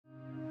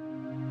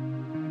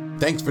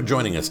Thanks for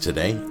joining us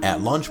today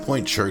at Launch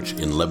Point Church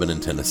in Lebanon,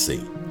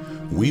 Tennessee.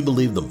 We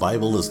believe the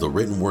Bible is the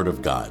written word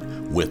of God,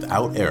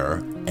 without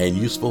error and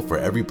useful for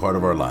every part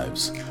of our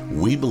lives.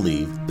 We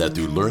believe that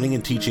through learning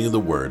and teaching of the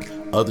word,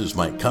 others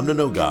might come to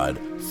know God,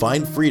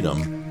 find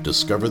freedom,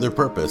 discover their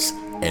purpose,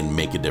 and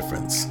make a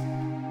difference.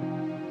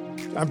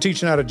 I'm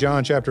teaching out of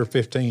John chapter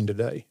 15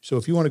 today. So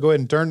if you want to go ahead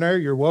and turn there,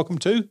 you're welcome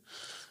to.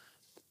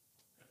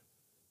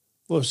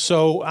 Well,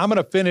 so I'm going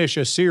to finish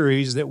a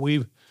series that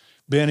we've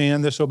been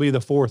in. This will be the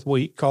fourth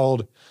week,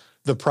 called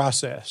The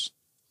Process.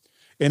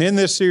 And in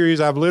this series,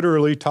 I've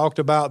literally talked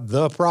about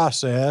the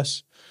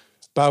process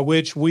by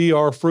which we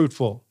are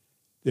fruitful,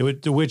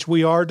 to which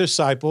we are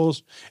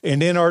disciples,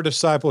 and in our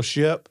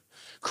discipleship,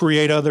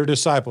 create other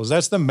disciples.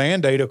 That's the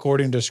mandate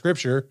according to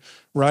Scripture,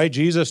 right?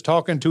 Jesus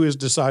talking to his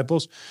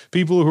disciples,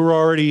 people who are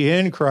already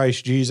in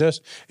Christ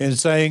Jesus, and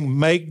saying,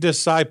 make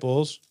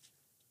disciples,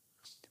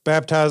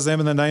 baptize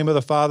them in the name of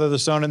the Father, the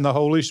Son, and the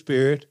Holy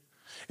Spirit,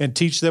 and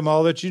teach them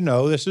all that you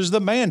know. This is the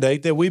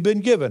mandate that we've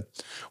been given.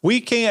 We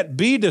can't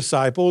be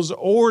disciples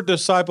or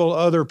disciple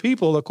other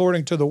people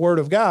according to the Word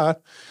of God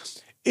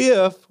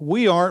if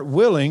we aren't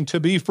willing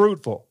to be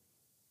fruitful,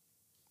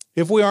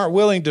 if we aren't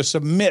willing to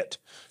submit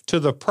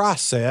to the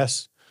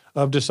process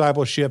of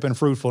discipleship and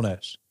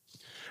fruitfulness.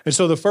 And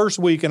so the first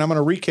week, and I'm going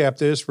to recap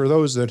this for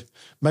those that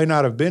may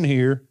not have been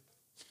here,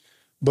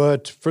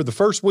 but for the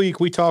first week,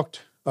 we talked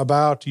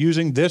about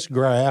using this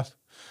graph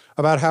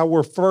about how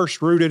we're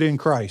first rooted in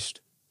Christ,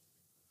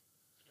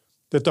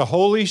 that the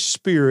Holy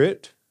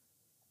Spirit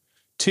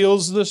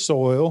tills the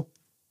soil.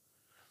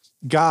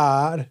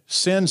 God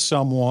sends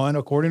someone,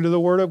 according to the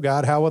Word of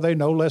God. How will they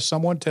know unless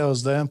someone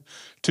tells them?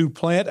 To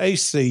plant a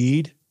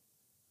seed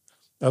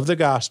of the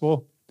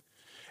gospel.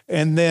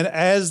 And then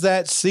as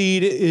that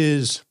seed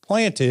is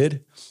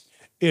planted,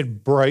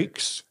 it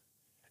breaks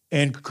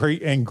and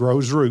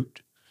grows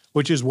root,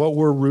 which is what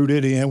we're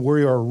rooted in.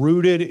 We are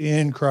rooted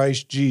in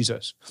Christ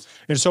Jesus.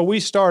 And so we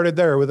started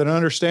there with an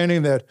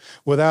understanding that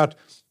without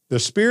the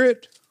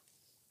Spirit,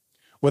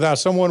 without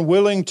someone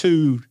willing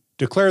to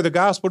declare the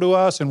gospel to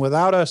us, and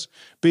without us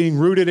being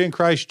rooted in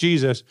Christ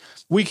Jesus,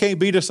 we can't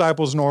be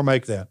disciples nor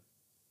make them.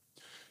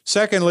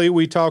 Secondly,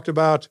 we talked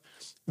about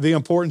the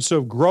importance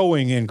of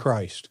growing in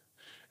Christ,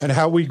 and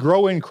how we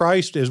grow in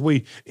Christ as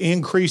we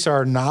increase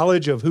our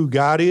knowledge of who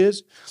God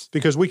is,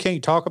 because we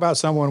can't talk about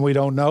someone we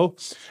don't know.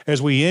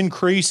 As we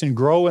increase and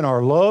grow in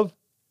our love,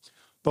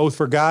 both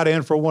for God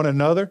and for one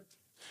another,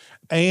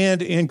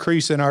 and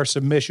increase in our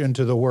submission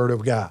to the Word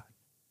of God.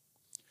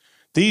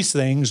 These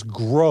things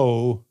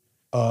grow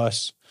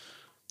us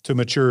to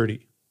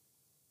maturity.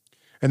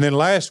 And then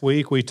last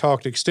week, we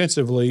talked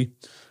extensively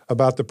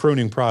about the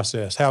pruning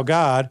process, how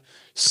God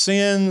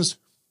sends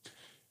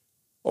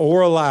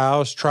or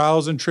allows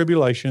trials and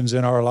tribulations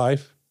in our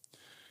life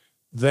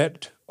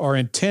that are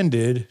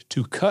intended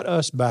to cut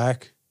us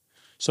back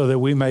so that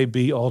we may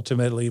be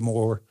ultimately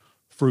more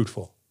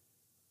fruitful.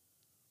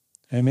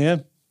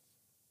 Amen?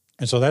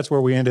 And so that's where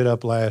we ended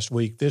up last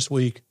week. This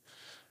week,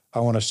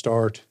 I want to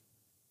start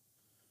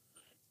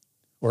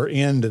or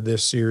end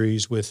this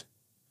series with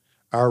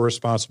our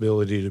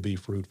responsibility to be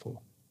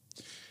fruitful.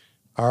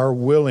 Our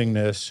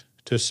willingness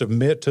to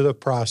submit to the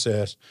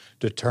process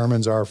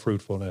determines our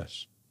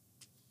fruitfulness.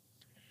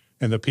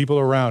 And the people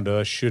around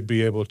us should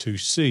be able to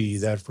see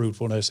that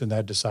fruitfulness and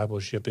that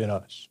discipleship in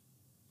us.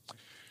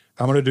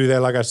 I'm going to do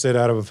that, like I said,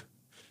 out of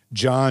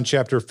John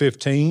chapter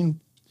 15,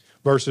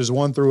 verses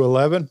 1 through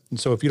 11. And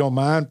so if you don't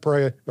mind,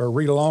 pray or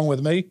read along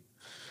with me.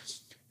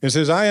 It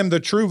says, I am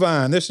the true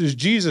vine. This is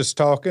Jesus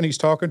talking. He's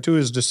talking to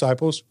his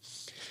disciples.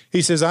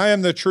 He says, I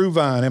am the true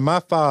vine, and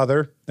my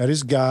Father, that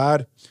is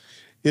God,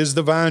 is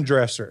the vine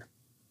dresser.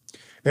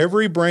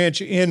 Every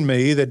branch in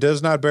me that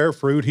does not bear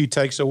fruit, he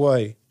takes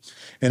away.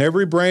 And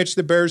every branch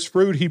that bears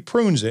fruit, he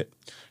prunes it,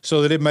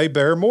 so that it may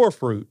bear more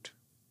fruit.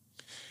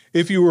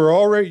 If you are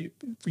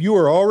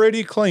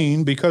already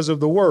clean because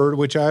of the word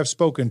which I have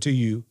spoken to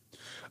you.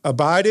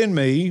 Abide in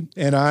me,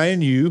 and I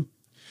in you.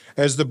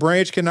 As the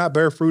branch cannot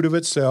bear fruit of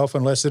itself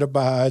unless it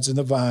abides in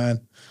the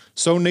vine,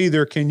 so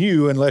neither can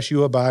you unless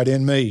you abide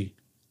in me.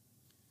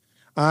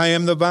 I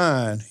am the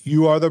vine,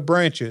 you are the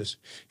branches.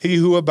 He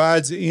who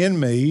abides in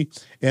me,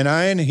 and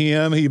I in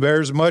him, he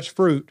bears much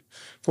fruit.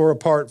 For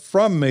apart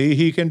from me,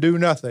 he can do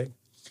nothing.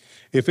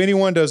 If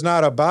anyone does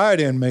not abide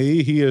in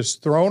me, he is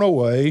thrown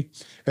away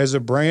as a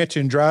branch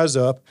and dries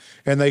up,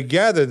 and they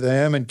gather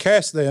them and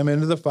cast them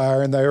into the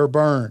fire, and they are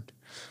burned.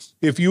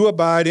 If you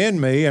abide in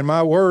me, and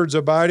my words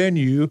abide in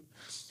you,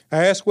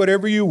 ask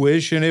whatever you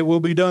wish, and it will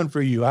be done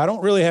for you. I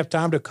don't really have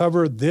time to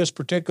cover this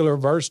particular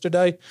verse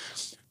today,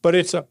 but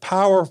it's a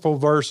powerful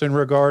verse in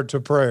regard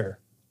to prayer.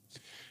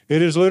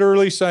 It is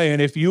literally saying,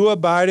 if you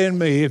abide in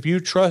me, if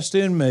you trust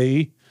in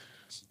me,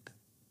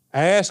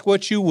 ask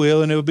what you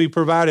will, and it will be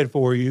provided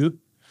for you.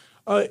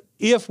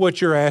 If what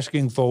you're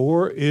asking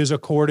for is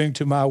according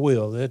to my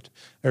will. That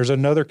there's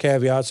another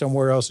caveat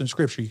somewhere else in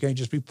Scripture. You can't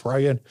just be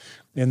praying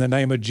in the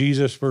name of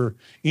Jesus for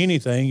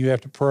anything. You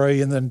have to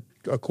pray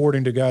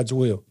according to God's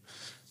will.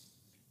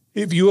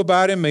 If you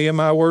abide in me and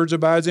my words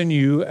abides in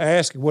you,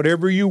 ask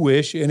whatever you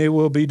wish and it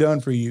will be done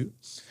for you.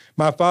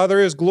 My Father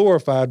is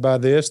glorified by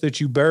this, that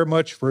you bear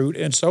much fruit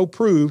and so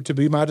prove to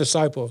be my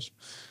disciples.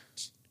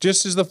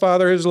 Just as the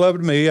Father has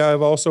loved me, I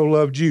have also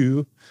loved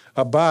you.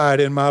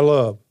 Abide in my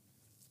love.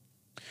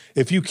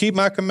 If you keep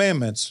my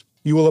commandments,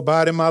 you will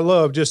abide in my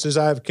love, just as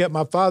I have kept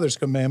my Father's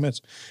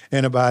commandments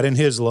and abide in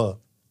his love.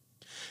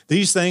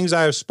 These things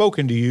I have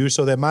spoken to you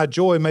so that my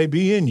joy may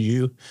be in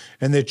you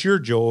and that your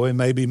joy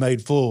may be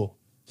made full.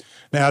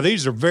 Now,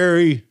 these are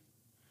very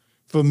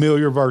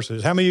familiar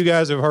verses. How many of you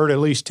guys have heard at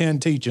least 10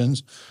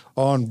 teachings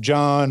on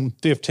John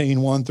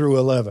 15, 1 through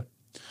 11?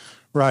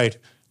 Right.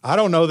 I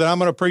don't know that I'm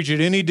going to preach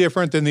it any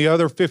different than the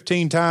other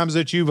 15 times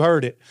that you've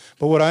heard it.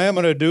 But what I am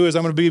going to do is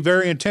I'm going to be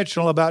very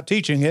intentional about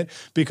teaching it,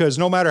 because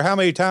no matter how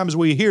many times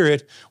we hear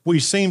it, we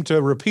seem to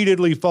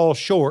repeatedly fall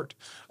short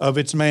of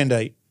its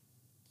mandate.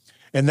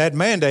 And that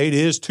mandate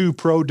is to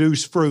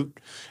produce fruit.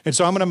 And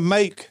so I'm going to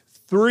make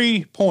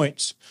 3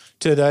 points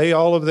today.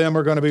 All of them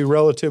are going to be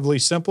relatively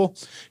simple.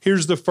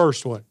 Here's the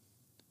first one.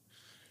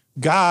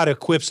 God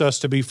equips us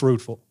to be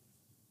fruitful.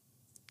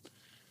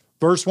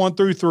 Verse 1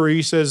 through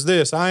 3 says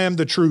this: I am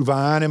the true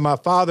vine, and my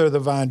Father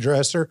the vine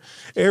dresser.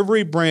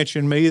 Every branch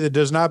in me that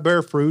does not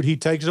bear fruit, he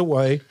takes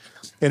away.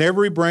 And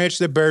every branch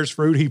that bears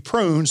fruit, he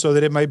prunes so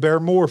that it may bear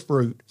more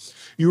fruit.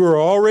 You are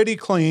already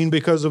clean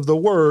because of the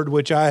word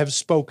which I have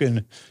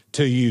spoken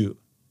to you.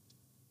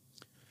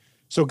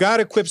 So God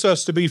equips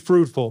us to be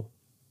fruitful.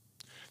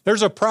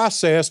 There's a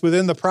process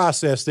within the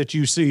process that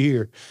you see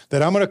here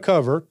that I'm going to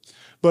cover.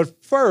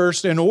 But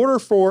first, in order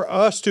for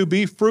us to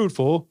be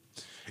fruitful,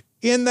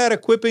 in that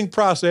equipping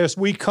process,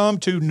 we come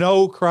to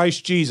know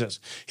Christ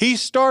Jesus. He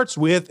starts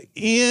with,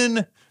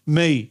 in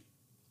me.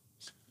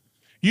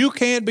 You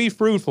can't be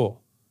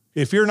fruitful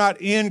if you're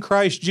not in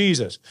Christ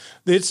Jesus.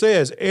 It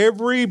says,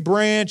 every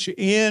branch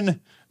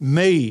in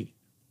me.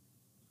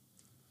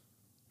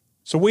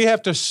 So we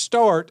have to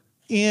start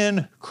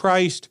in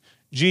Christ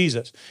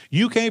Jesus.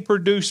 You can't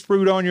produce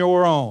fruit on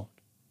your own.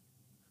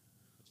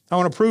 I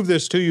want to prove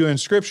this to you in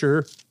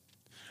Scripture.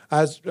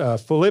 As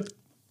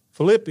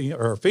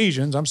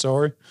Ephesians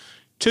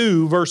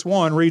 2, verse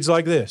 1 reads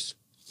like this: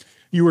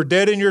 you were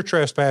dead in your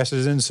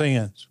trespasses and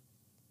sins.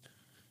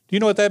 Do you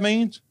know what that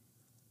means?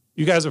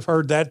 You guys have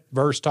heard that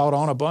verse taught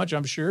on a bunch,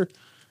 I'm sure.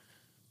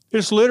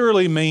 This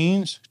literally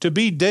means to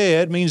be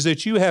dead means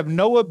that you have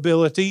no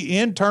ability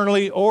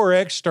internally or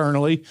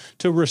externally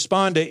to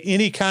respond to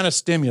any kind of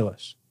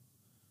stimulus.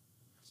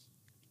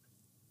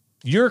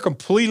 You're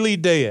completely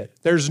dead.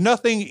 There's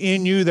nothing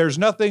in you. There's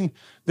nothing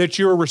that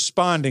you're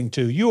responding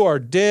to. You are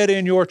dead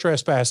in your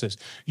trespasses.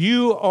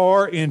 You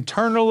are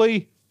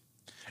internally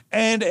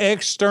and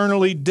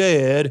externally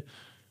dead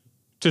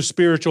to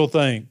spiritual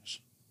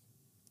things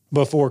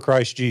before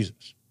Christ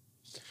Jesus.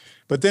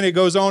 But then it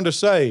goes on to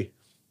say,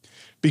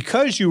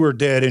 because you were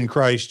dead in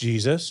Christ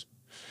Jesus,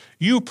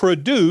 you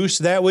produce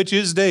that which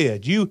is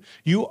dead. You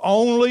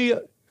only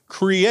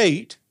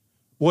create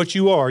what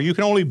you are. You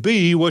can only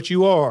be what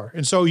you are.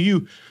 And so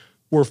you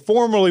were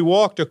formerly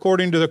walked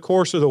according to the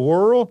course of the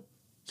world,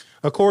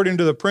 according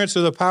to the prince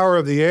of the power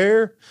of the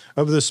air,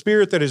 of the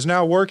spirit that is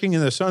now working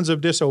in the sons of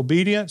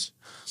disobedience.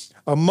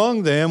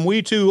 Among them,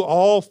 we too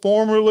all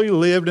formerly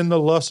lived in the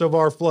lusts of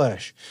our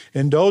flesh,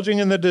 indulging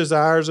in the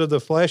desires of the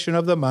flesh and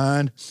of the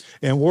mind,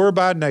 and were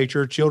by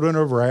nature children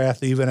of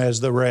wrath, even as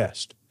the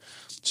rest.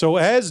 So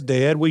as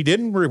dead, we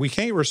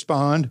can't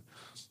respond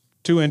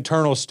to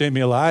internal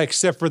stimuli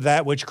except for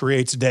that which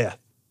creates death.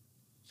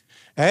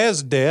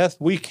 As death,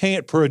 we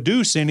can't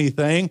produce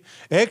anything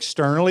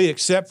externally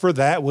except for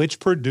that which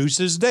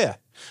produces death,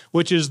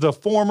 which is the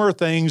former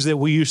things that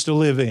we used to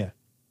live in.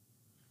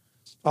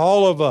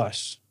 All of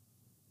us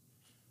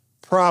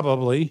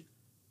probably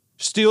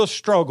still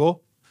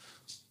struggle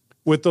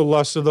with the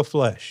lusts of the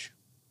flesh,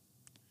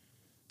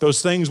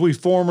 those things we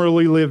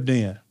formerly lived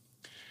in,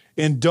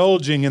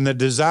 indulging in the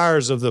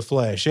desires of the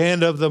flesh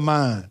and of the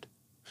mind.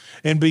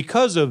 And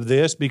because of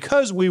this,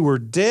 because we were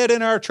dead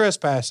in our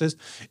trespasses,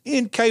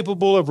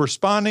 incapable of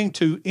responding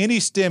to any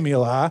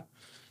stimuli,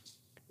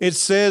 it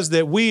says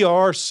that we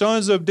are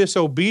sons of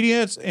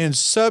disobedience and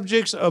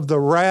subjects of the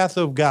wrath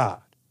of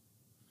God.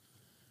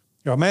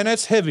 Oh, man,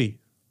 that's heavy.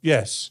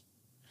 Yes,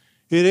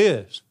 it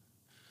is.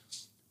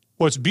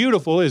 What's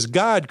beautiful is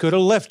God could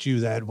have left you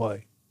that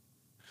way.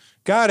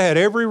 God had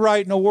every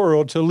right in the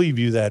world to leave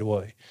you that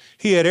way.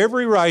 He had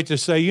every right to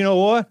say, you know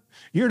what?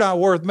 You're not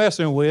worth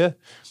messing with.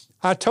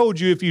 I told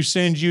you if you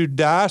sinned, you'd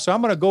die, so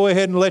I'm going to go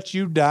ahead and let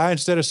you die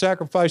instead of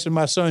sacrificing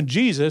my son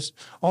Jesus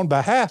on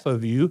behalf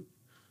of you.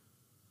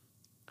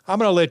 I'm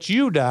going to let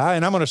you die,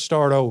 and I'm going to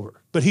start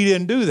over. But he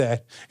didn't do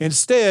that.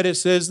 Instead, it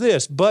says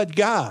this, but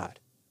God.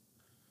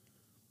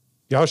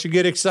 Y'all should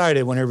get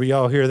excited whenever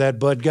y'all hear that,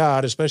 but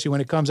God, especially when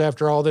it comes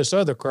after all this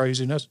other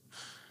craziness.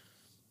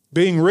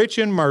 Being rich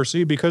in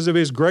mercy because of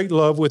his great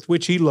love with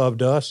which he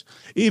loved us,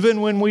 even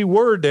when we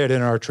were dead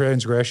in our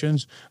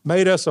transgressions,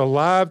 made us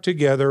alive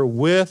together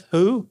with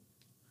who?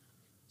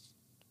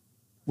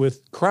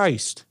 With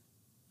Christ.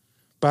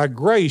 By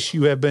grace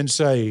you have been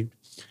saved,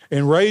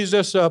 and raised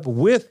us up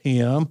with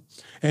him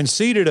and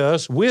seated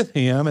us with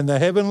him in the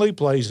heavenly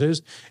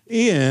places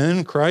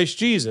in Christ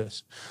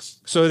Jesus,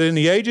 so that in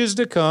the ages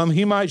to come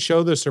he might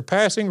show the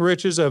surpassing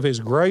riches of his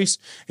grace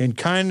and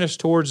kindness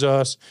towards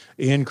us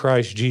in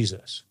Christ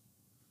Jesus.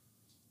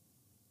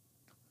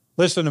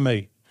 Listen to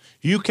me.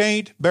 You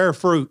can't bear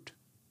fruit.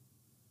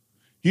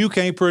 You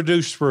can't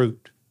produce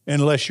fruit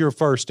unless you're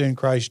first in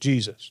Christ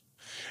Jesus.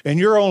 And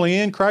you're only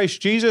in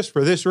Christ Jesus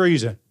for this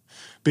reason,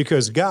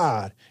 because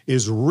God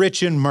is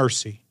rich in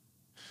mercy,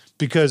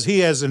 because he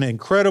has an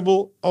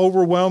incredible,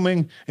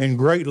 overwhelming, and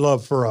great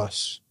love for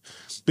us,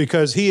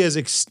 because he has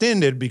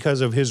extended,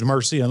 because of his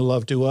mercy and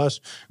love to us,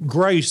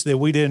 grace that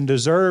we didn't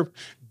deserve,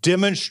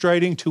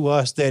 demonstrating to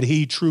us that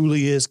he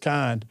truly is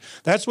kind.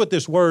 That's what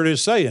this word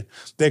is saying,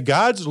 that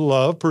God's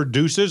love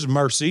produces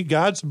mercy,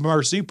 God's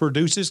mercy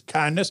produces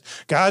kindness,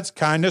 God's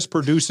kindness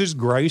produces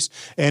grace,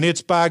 and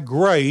it's by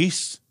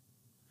grace,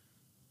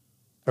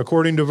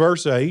 according to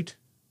verse 8,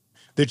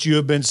 that you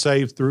have been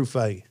saved through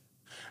faith.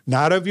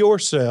 Not of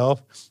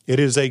yourself, it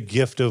is a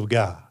gift of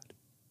God.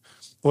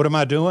 What am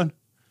I doing?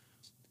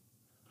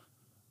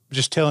 I'm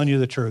just telling you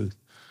the truth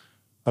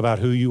about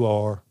who you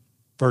are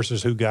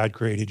versus who God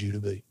created you to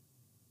be.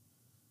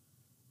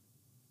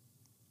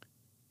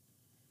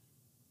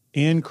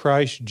 In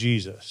Christ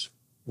Jesus,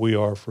 we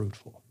are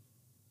fruitful.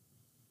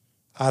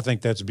 I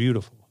think that's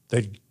beautiful,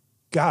 that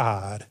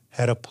God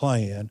had a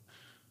plan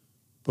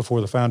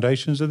before the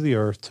foundations of the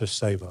earth to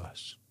save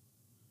us.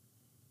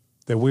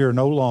 That we are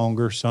no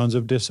longer sons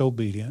of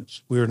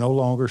disobedience. We are no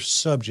longer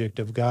subject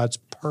of God's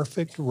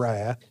perfect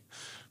wrath,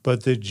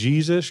 but that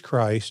Jesus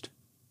Christ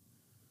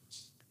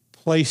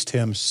placed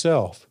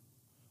himself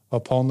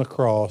upon the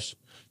cross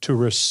to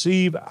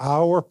receive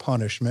our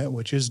punishment,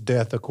 which is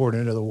death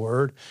according to the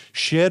word,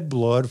 shed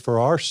blood for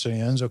our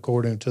sins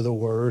according to the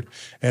word,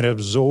 and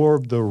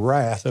absorb the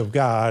wrath of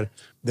God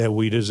that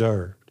we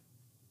deserved.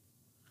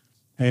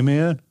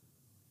 Amen?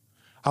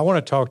 I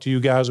want to talk to you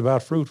guys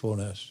about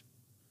fruitfulness.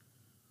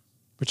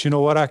 But you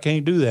know what? I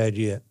can't do that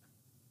yet.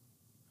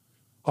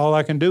 All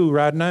I can do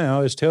right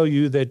now is tell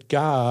you that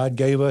God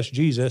gave us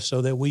Jesus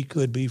so that we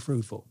could be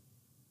fruitful.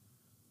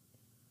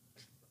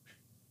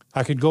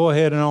 I could go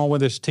ahead and on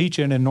with this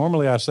teaching, and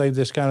normally I save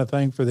this kind of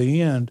thing for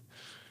the end.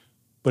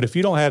 But if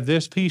you don't have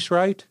this piece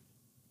right,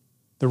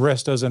 the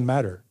rest doesn't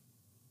matter.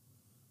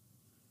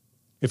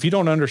 If you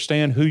don't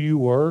understand who you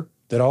were,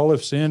 that all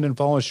have sinned and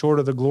fallen short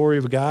of the glory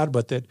of God,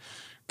 but that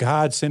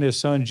God sent his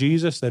son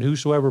Jesus, that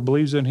whosoever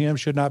believes in him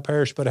should not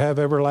perish but have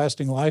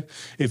everlasting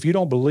life. If you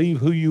don't believe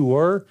who you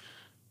were,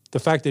 the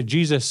fact that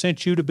Jesus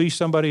sent you to be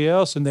somebody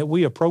else, and that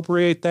we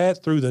appropriate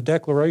that through the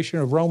declaration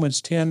of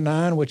Romans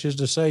 10:9, which is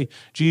to say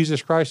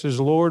Jesus Christ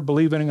is Lord,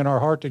 believing in our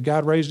heart that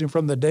God raised him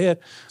from the dead,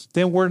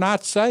 then we're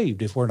not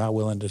saved if we're not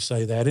willing to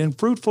say that. And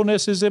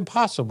fruitfulness is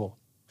impossible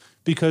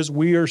because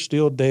we are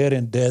still dead,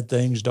 and dead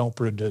things don't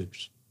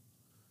produce.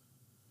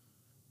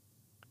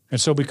 And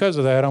so because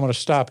of that, I'm going to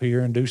stop here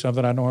and do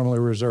something I normally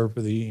reserve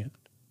for the end.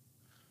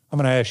 I'm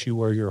going to ask you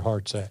where your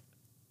heart's at.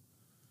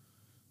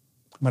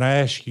 I'm going to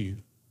ask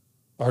you,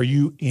 are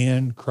you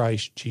in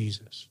Christ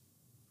Jesus?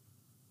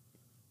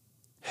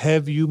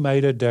 Have you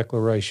made a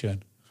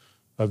declaration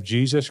of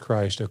Jesus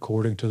Christ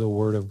according to the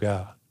Word of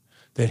God,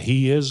 that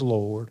he is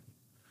Lord,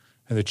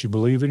 and that you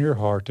believe in your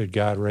heart that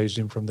God raised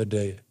him from the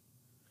dead?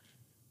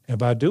 And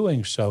by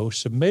doing so,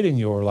 submitting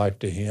your life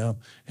to him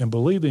and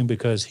believing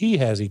because he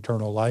has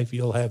eternal life,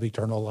 you'll have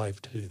eternal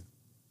life too.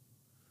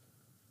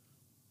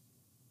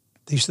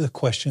 These are the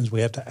questions we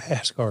have to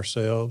ask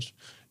ourselves,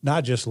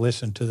 not just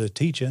listen to the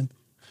teaching.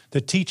 The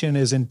teaching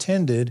is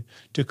intended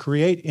to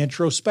create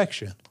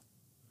introspection.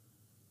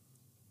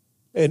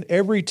 In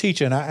every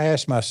teaching, I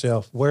ask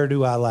myself, where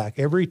do I lack?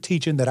 Every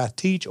teaching that I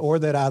teach or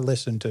that I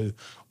listen to,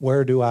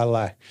 where do I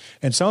lack?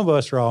 And some of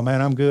us are all,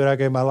 man, I'm good. I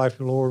gave my life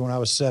to the Lord when I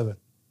was 7.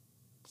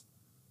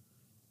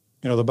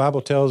 You know, the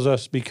Bible tells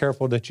us, be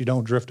careful that you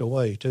don't drift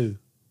away, too.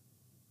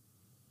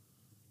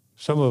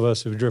 Some of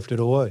us have drifted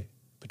away,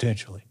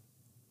 potentially.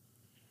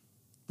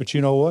 But you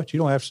know what? You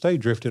don't have to stay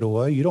drifted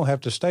away. You don't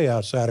have to stay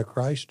outside of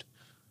Christ.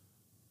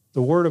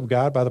 The Word of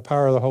God, by the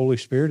power of the Holy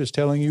Spirit, is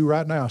telling you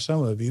right now,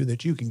 some of you,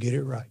 that you can get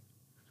it right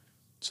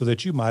so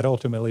that you might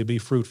ultimately be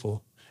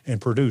fruitful and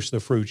produce the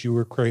fruit you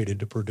were created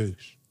to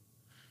produce.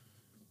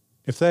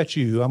 If that's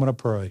you, I'm going to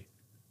pray.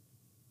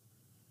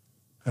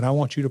 And I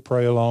want you to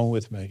pray along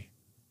with me.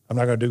 I'm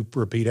not going to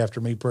repeat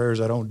after me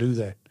prayers. I don't do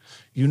that.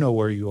 You know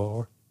where you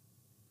are.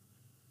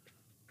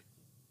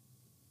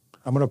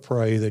 I'm going to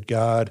pray that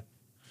God,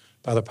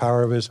 by the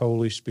power of his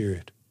Holy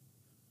Spirit,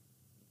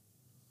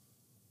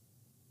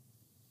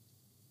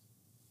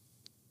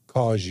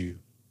 cause you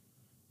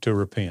to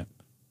repent.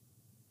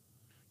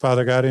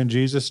 Father God, in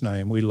Jesus'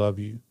 name, we love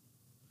you.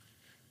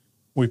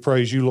 We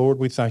praise you, Lord.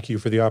 We thank you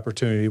for the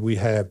opportunity we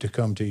have to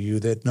come to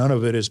you, that none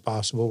of it is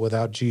possible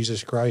without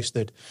Jesus Christ,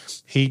 that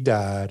he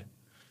died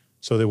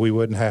so that we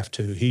wouldn't have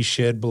to. He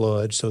shed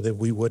blood so that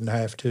we wouldn't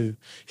have to.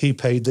 He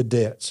paid the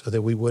debt so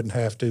that we wouldn't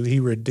have to. He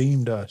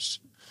redeemed us,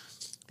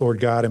 Lord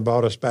God, and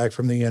bought us back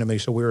from the enemy,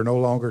 so we are no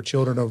longer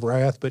children of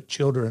wrath, but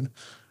children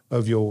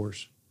of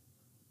yours.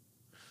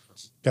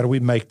 God, we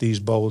make these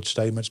bold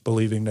statements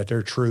believing that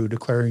they're true,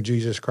 declaring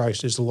Jesus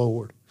Christ is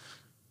Lord.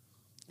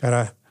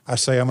 God, I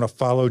say I'm going to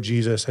follow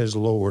Jesus as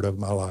Lord of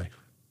my life.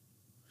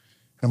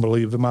 And I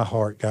believe in my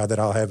heart, God, that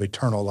I'll have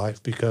eternal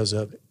life because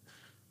of it.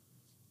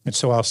 And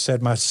so I'll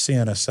set my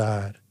sin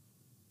aside.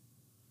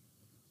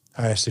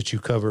 I ask that you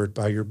cover it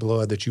by your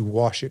blood, that you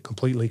wash it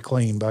completely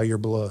clean by your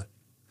blood.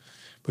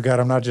 But God,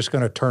 I'm not just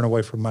going to turn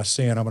away from my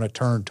sin. I'm going to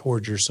turn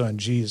towards your son,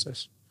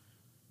 Jesus,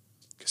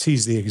 because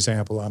he's the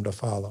example I'm to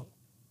follow.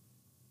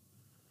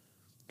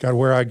 God,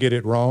 where I get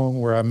it wrong,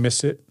 where I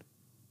miss it,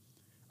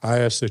 I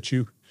ask that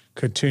you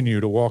continue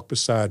to walk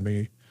beside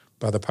me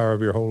by the power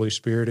of your Holy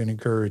Spirit and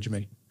encourage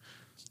me.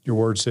 Your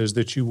word says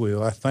that you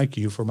will. I thank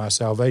you for my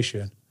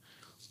salvation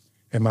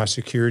and my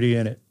security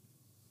in it.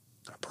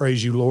 I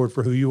praise you, Lord,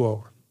 for who you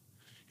are.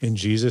 In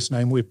Jesus'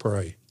 name we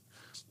pray.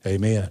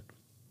 Amen.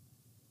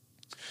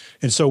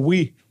 And so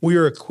we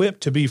are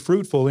equipped to be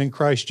fruitful in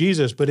Christ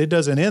Jesus, but it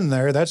doesn't end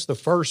there. That's the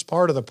first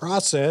part of the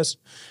process.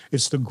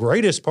 It's the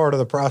greatest part of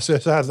the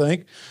process, I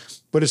think,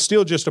 but it's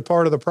still just a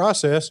part of the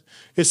process.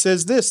 It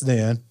says this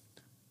then.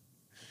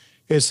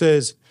 It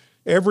says,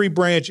 every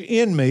branch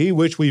in me,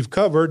 which we've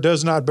covered,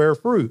 does not bear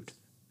fruit.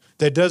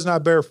 That does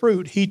not bear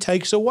fruit, he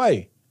takes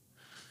away.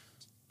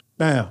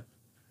 Now,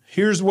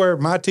 here's where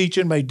my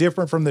teaching may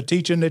differ from the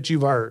teaching that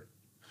you've heard.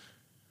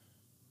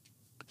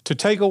 To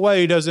take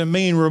away doesn't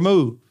mean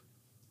remove.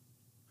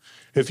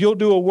 If you'll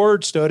do a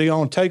word study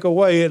on take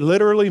away, it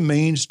literally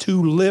means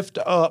to lift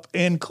up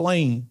and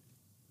clean.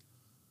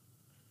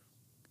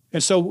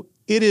 And so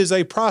it is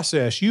a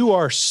process. You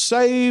are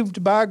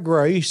saved by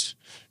grace,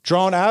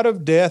 drawn out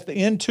of death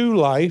into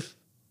life,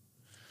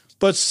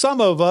 but some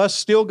of us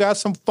still got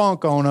some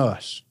funk on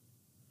us.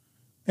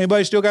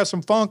 Anybody still got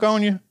some funk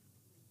on you?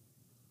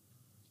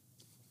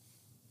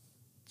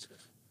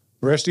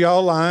 The rest of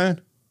y'all lying,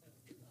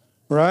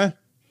 right?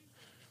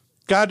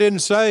 God doesn't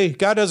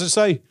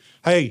say,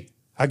 hey,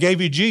 I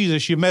gave you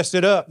Jesus, you messed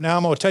it up. Now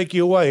I'm going to take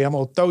you away. I'm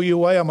going to throw you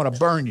away. I'm going to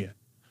burn you.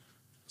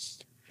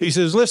 He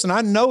says, listen,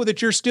 I know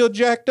that you're still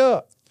jacked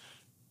up.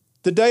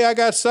 The day I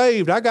got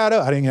saved, I got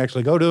up. I didn't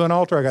actually go to an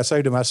altar. I got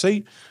saved in my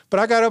seat. But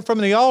I got up from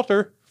the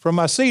altar, from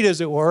my seat,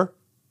 as it were,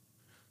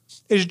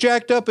 as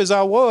jacked up as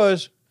I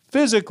was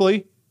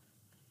physically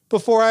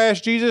before I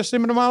asked Jesus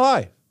into my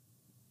life.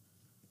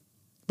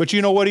 But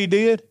you know what he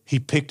did? He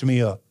picked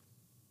me up.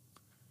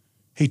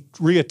 He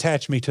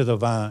reattached me to the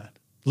vine,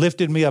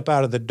 lifted me up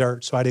out of the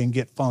dirt so I didn't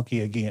get funky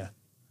again.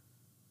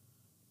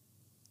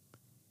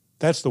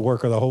 That's the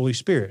work of the Holy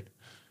Spirit.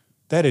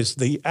 That is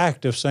the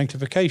act of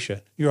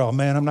sanctification. You're all,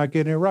 man, I'm not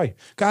getting it right.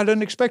 God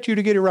doesn't expect you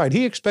to get it right.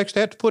 He expects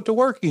to have to put the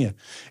work in.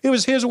 It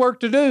was his work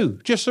to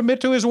do. Just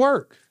submit to his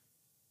work.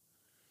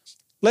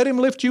 Let him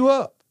lift you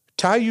up,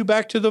 tie you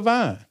back to the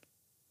vine,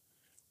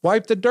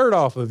 wipe the dirt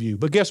off of you.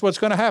 But guess what's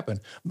going to happen?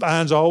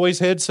 Vines always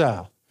head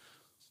south.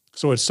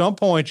 So at some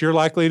point, you're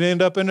likely to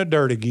end up in the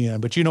dirt again.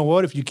 But you know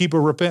what? If you keep a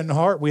repentant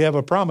heart, we have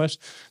a promise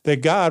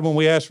that God, when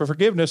we ask for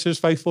forgiveness, is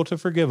faithful to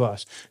forgive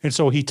us. And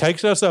so he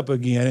takes us up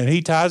again, and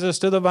he ties us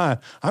to the vine.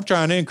 I'm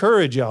trying to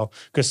encourage y'all,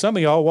 because some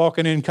of y'all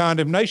walking in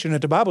condemnation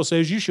that the Bible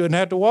says you shouldn't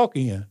have to walk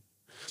in.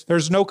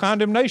 There's no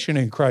condemnation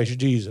in Christ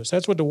Jesus.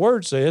 That's what the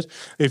word says.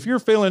 If you're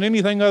feeling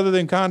anything other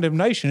than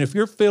condemnation, if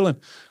you're feeling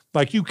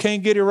like you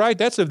can't get it right,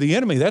 that's of the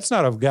enemy. That's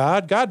not of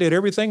God. God did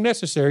everything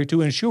necessary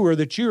to ensure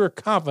that you are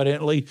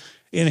confidently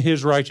in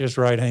his righteous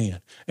right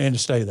hand and to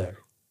stay there.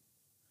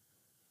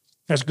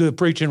 That's good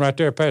preaching right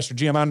there, Pastor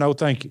Jim. I know,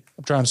 thank you.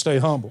 I'm trying to stay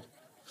humble.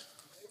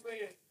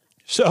 Amen.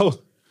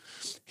 So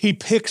he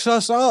picks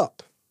us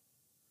up,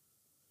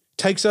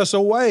 takes us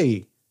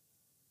away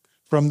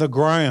from the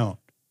ground,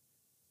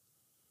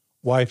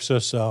 wipes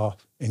us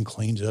off, and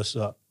cleans us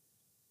up.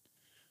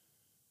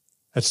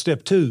 That's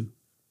step 2.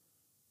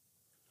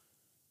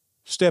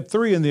 Step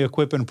 3 in the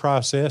equipping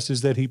process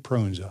is that he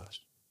prunes us.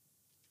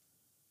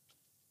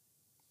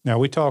 Now,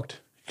 we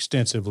talked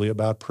extensively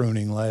about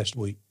pruning last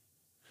week.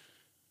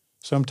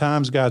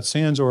 Sometimes God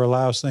sends or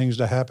allows things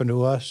to happen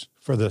to us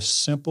for the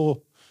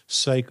simple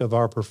sake of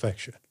our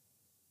perfection.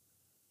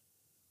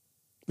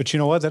 But you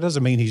know what? That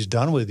doesn't mean he's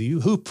done with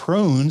you. Who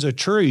prunes a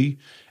tree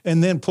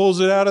and then pulls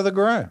it out of the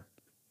ground?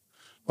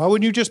 Why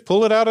wouldn't you just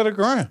pull it out of the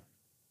ground?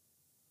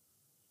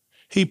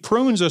 He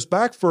prunes us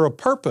back for a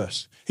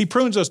purpose. He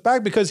prunes us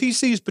back because he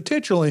sees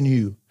potential in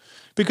you,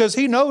 because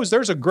he knows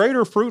there's a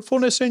greater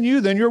fruitfulness in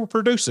you than you're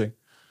producing.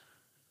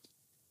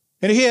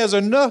 And he has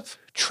enough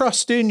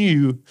trust in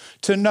you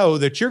to know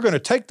that you're going to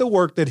take the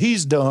work that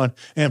he's done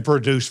and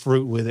produce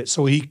fruit with it.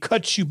 So he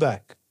cuts you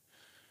back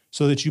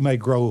so that you may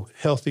grow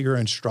healthier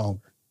and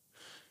stronger.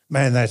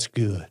 Man, that's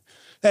good.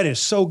 That is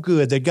so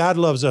good that God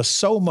loves us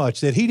so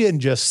much that he didn't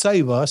just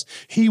save us.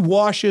 He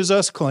washes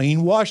us clean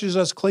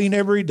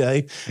every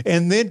day,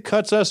 and then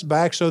cuts us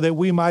back so that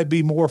we might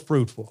be more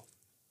fruitful.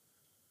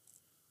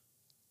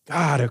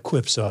 God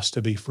equips us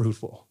to be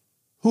fruitful.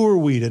 Who are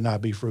we to not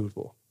be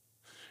fruitful?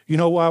 You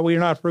know why we're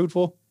not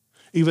fruitful,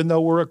 even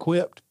though we're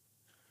equipped?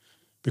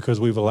 Because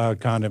we've allowed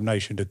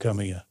condemnation to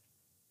come in.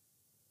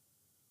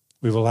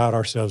 We've allowed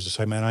ourselves to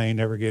say, man, I ain't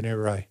never getting it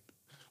right.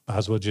 Might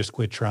as well just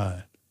quit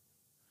trying.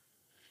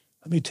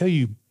 Let me tell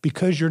you,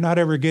 because you're not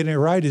ever getting it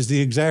right is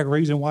the exact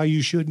reason why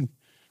you shouldn't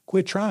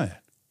quit trying.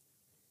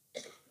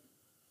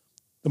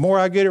 The more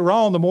I get it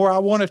wrong, the more I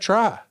want to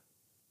try.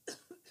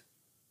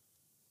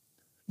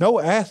 No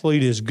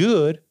athlete is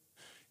good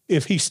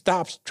if he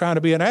stops trying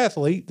to be an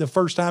athlete the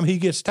first time he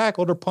gets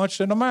tackled or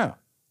punched in the mouth.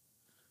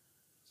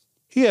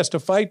 He has to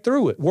fight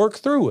through it, work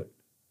through it.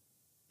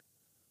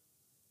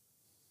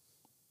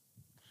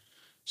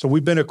 So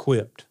we've been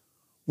equipped.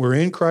 We're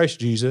in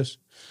Christ Jesus.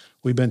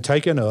 We've been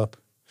taken up,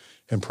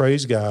 and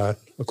praise God,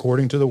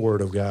 according to the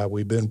word of God,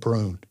 we've been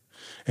pruned.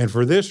 And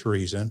for this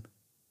reason,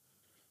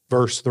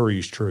 verse 3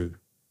 is true.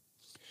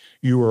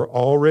 You are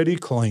already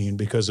clean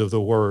because of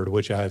the word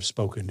which I have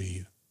spoken to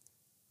you.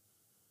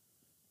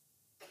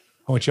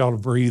 I want y'all to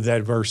breathe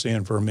that verse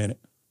in for a minute.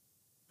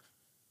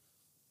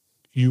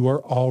 You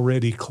are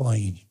already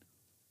clean.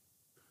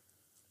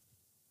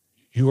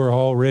 You are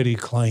already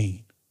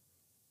clean.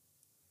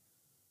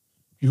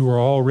 You are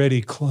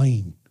already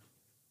clean.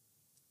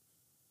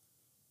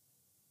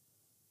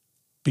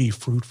 Be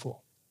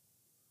fruitful.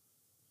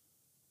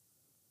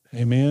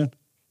 Amen.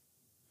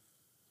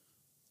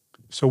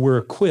 So we're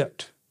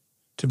equipped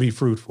to be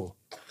fruitful.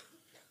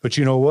 But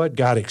you know what?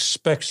 God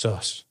expects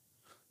us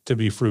to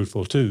be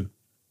fruitful too.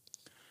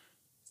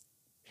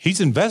 He's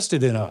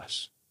invested in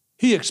us.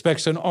 He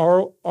expects an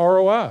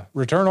ROI,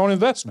 return on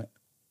investment.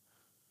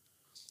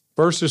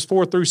 Verses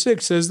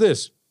 4-6 says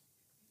this,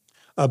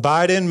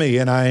 abide in me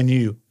and I in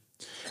you,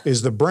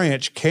 as the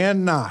branch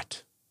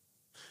cannot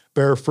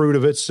bear fruit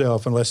of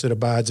itself unless it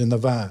abides in the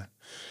vine.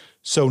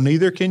 So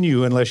neither can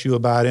you unless you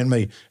abide in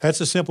me. That's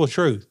the simple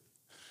truth.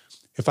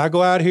 If I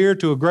go out here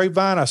to a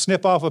grapevine, I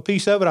snip off a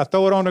piece of it, I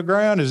throw it on the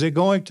ground, is it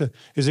going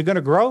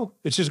to grow?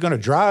 It's just going to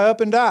dry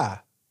up and die.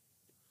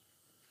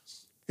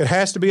 It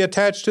has to be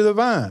attached to the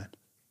vine.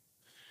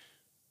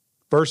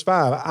 Verse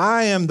 5,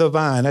 I am the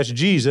vine, that's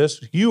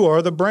Jesus, you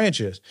are the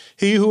branches.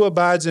 He who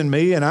abides in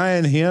me and I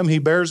in him, he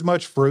bears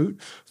much fruit,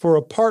 for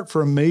apart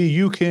from me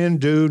you can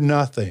do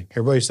nothing.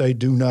 Everybody say,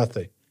 do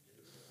nothing.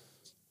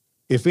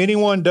 If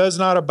anyone does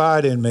not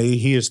abide in me,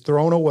 he is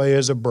thrown away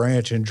as a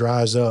branch and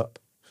dries up.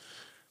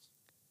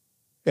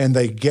 And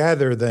they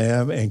gather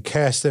them and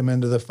cast them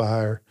into the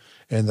fire,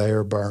 and they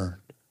are burned.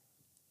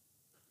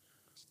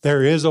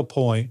 There is a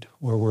point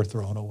where we're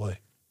thrown away.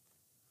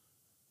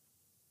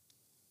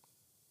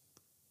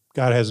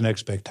 God has an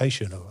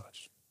expectation of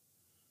us.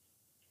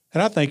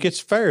 And I think it's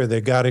fair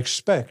that God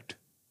expect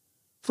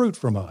fruit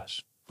from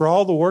us. For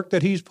all the work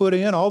that he's put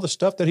in, all the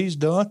stuff that he's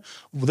done,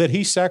 that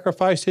he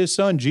sacrificed his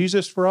son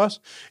Jesus for us,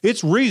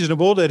 it's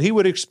reasonable that he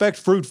would expect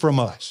fruit from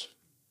us.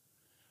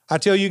 I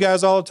tell you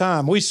guys all the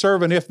time, we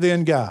serve an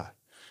if-then God.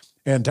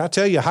 And I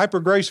tell you,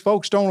 hyper-grace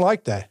folks don't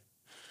like that.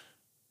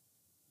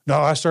 No,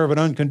 I serve an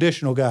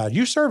unconditional God.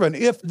 You serve an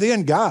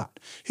if-then God.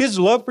 His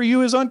love for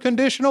you is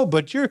unconditional,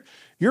 but your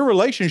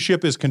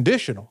relationship is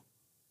conditional.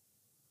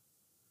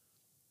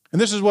 And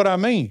this is what I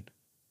mean.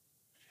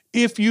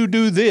 If you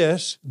do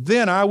this,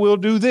 then I will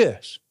do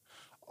this.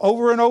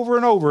 Over and over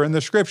and over in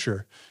the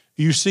scripture,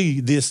 you see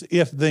this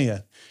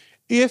if-then.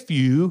 If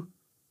you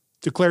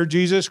declare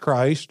Jesus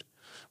Christ,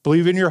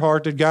 believe in your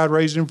heart that God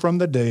raised him from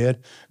the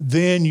dead,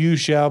 then you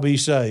shall be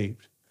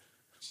saved.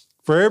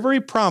 For every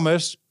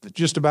promise,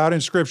 just about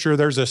in Scripture,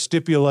 there's a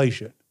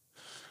stipulation.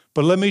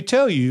 But let me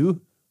tell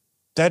you,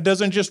 that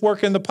doesn't just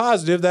work in the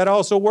positive, that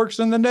also works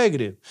in the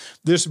negative.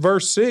 This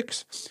verse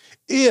 6,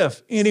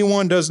 if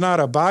anyone does not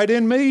abide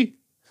in me,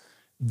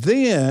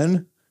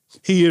 then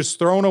he is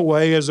thrown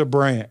away as a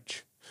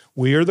branch.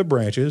 We are the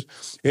branches,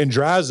 and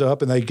dries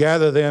up, and they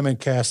gather them and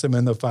cast them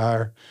in the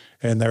fire,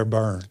 and they're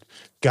burned.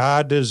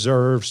 God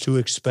deserves to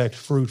expect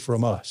fruit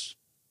from us.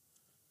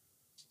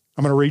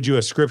 I'm going to read you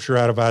a scripture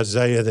out of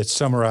Isaiah that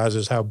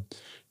summarizes how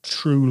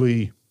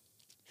truly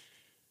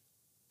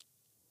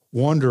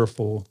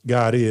wonderful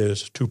God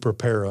is to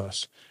prepare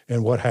us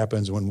and what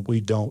happens when we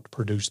don't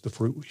produce the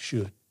fruit we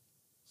should.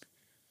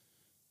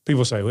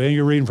 People say, well,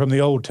 you're reading from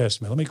the Old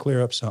Testament. Let me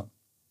clear up something.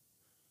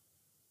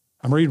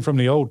 I'm reading from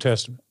the Old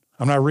Testament.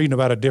 I'm not reading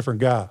about a different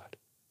God.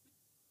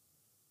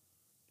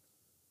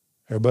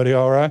 Everybody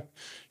all right?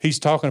 He's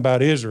talking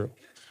about Israel,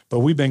 but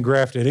we've been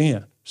grafted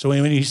in. So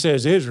when he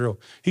says Israel,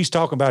 he's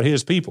talking about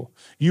his people.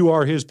 You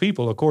are his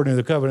people, according to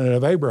the covenant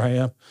of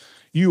Abraham.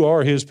 You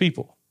are his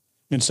people.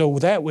 And so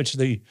that which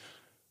the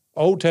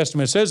Old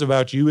Testament says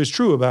about you is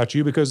true about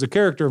you because the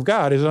character of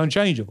God is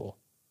unchangeable.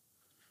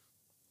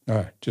 All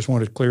right, just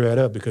wanted to clear that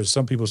up because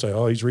some people say,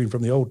 oh, he's reading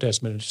from the Old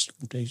Testament.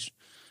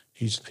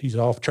 He's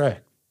off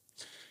track.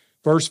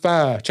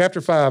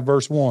 Chapter 5,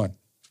 verse 1.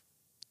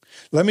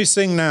 Let me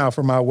sing now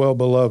for my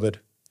well-beloved,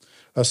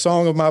 a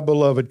song of my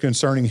beloved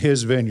concerning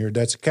his vineyard.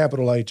 That's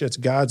capital H, that's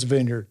God's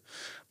vineyard.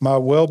 My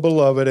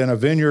well-beloved and a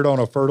vineyard on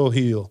a fertile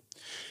hill.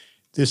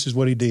 This is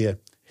what he did.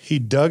 He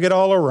dug it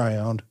all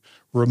around,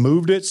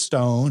 removed its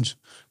stones,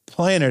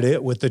 planted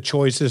it with the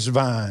choicest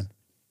vine.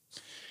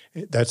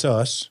 That's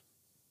us.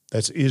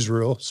 That's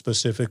Israel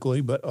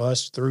specifically, but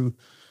us through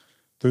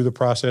through the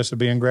process of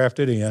being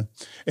grafted in,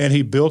 and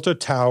he built a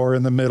tower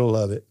in the middle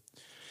of it,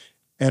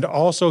 and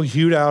also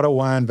hewed out a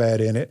wine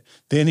vat in it.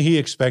 Then he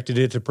expected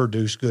it to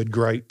produce good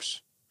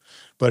grapes,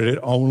 but it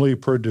only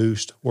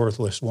produced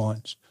worthless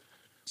ones.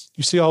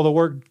 You see all the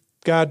work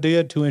God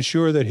did to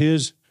ensure that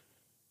his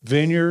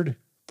vineyard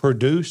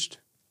produced?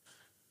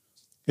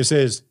 It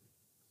says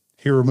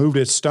he removed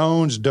its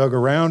stones, dug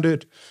around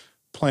it,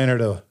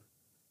 planted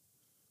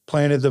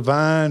the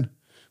vine,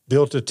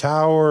 built a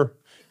tower,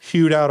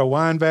 hewed out a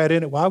wine vat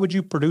in it. Why would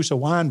you produce a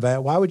wine vat?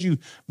 Why would you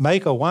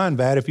make a wine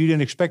vat if you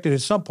didn't expect it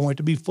at some point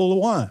to be full of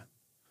wine?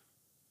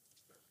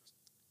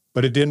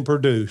 But it didn't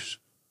produce.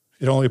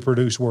 It only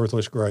produced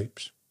worthless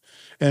grapes.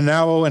 And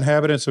now, O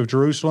inhabitants of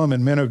Jerusalem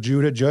and men of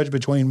Judah, judge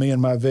between me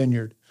and my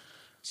vineyard.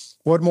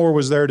 What more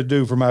was there to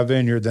do for my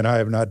vineyard than I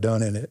have not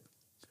done in it?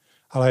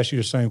 I'll ask you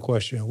the same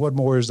question. What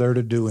more is there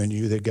to do in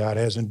you that God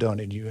hasn't done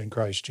in you in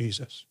Christ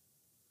Jesus?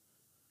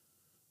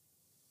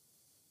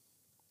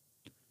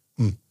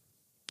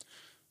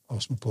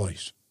 Lost my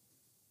place.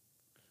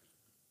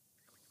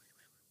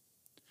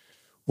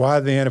 Why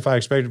then, if I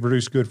expected to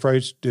produce good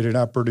fruits, did it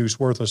not produce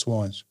worthless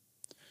ones?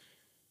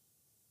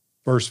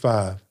 Verse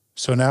 5.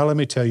 So now let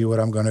me tell you what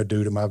I'm going to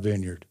do to my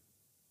vineyard.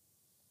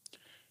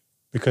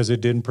 Because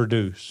it didn't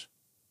produce.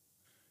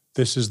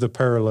 This is the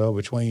parallel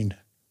between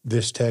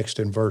this text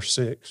and verse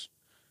 6,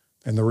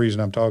 and the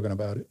reason I'm talking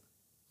about it.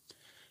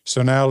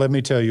 So now let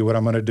me tell you what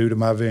I'm going to do to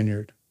my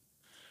vineyard.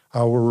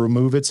 I will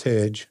remove its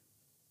hedge,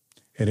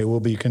 and it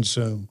will be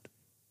consumed.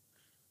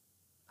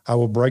 I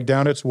will break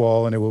down its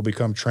wall, and it will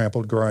become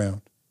trampled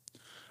ground.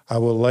 I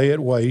will lay it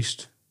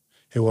waste.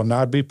 It will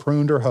not be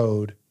pruned or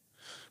hoed,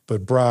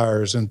 but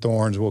briars and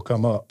thorns will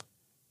come up.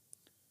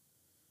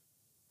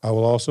 I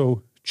will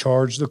also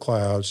charge the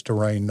clouds to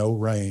rain no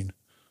rain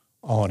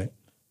on it.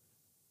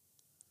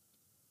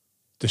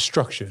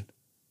 Destruction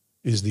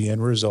is the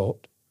end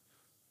result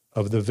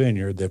of the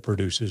vineyard that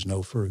produces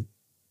no fruit.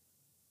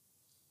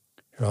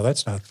 Well,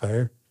 that's not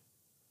fair.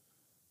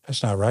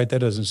 That's not right. That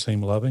doesn't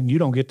seem loving. You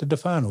don't get to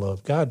define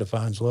love. God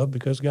defines love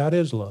because God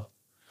is love.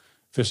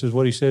 If this is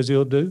what he says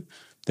he'll do,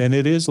 then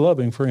it is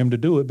loving for him to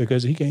do it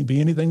because he can't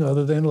be anything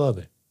other than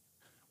loving,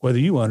 whether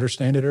you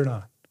understand it or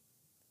not.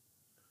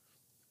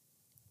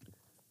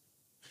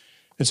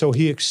 And so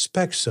he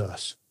expects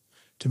us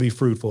to be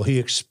fruitful. He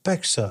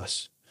expects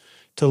us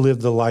to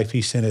live the life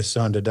he sent his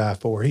son to die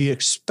for. He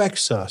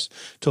expects us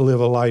to live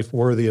a life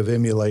worthy of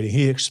emulating.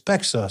 He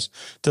expects us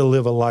to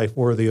live a life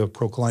worthy of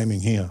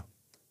proclaiming him.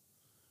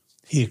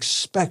 He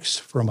expects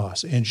from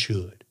us and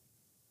should.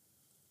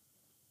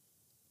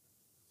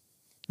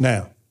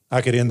 Now,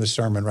 I could end the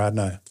sermon right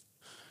now.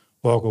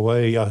 Walk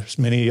away,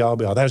 many of y'all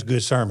be, oh, that's a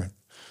good sermon.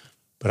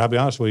 But I'll be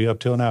honest with you,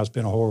 up till now, it's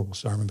been a horrible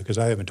sermon because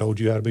I haven't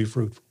told you how to be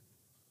fruitful.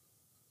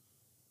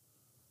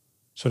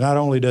 So not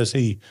only does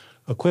he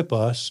equip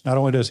us, not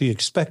only does he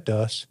expect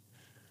us,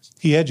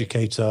 he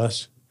educates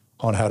us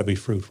on how to be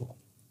fruitful.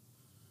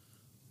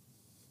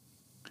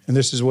 And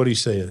this is what he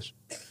says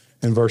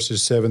in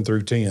verses 7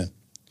 through 10.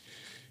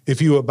 If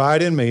you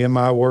abide in me and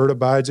my word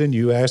abides in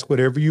you, ask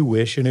whatever you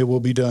wish and it will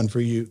be done for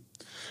you.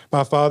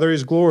 My Father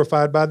is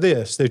glorified by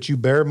this, that you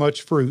bear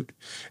much fruit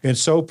and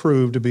so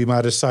prove to be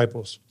my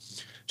disciples.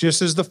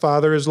 Just as the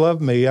Father has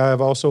loved me, I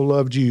have also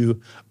loved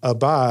you.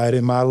 Abide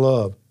in my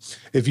love.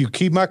 If you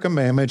keep my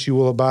commandments, you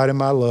will abide in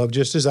my love,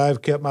 just as I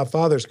have kept my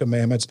Father's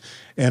commandments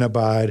and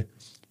abide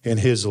in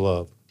his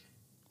love.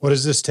 What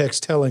is this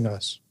text telling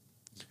us?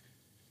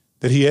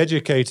 That he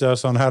educates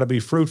us on how to be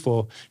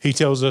fruitful. He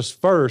tells us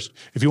first,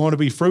 if you want to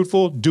be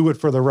fruitful, do it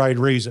for the right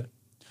reason.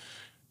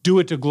 Do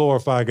it to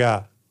glorify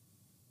God.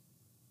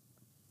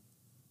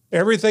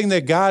 Everything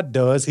that God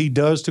does, he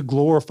does to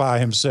glorify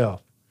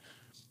himself.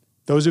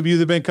 Those of you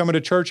that have been coming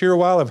to church here a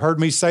while have heard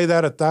me say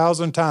that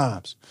 1,000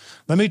 times.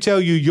 Let me tell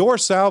you, your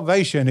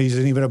salvation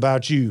isn't even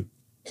about you.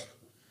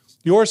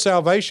 Your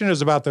salvation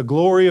is about the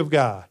glory of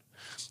God.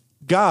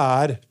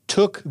 God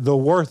took the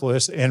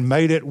worthless and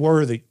made it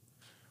worthy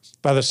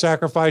by the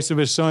sacrifice of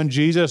his son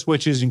Jesus,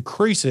 which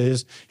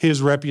increases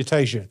his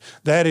reputation.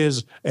 That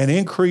is an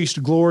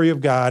increased glory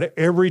of God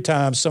every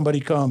time somebody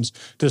comes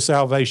to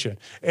salvation.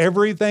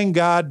 Everything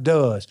God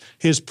does,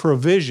 his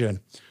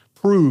provision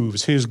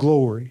proves his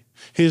glory.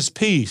 His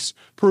peace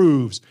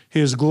proves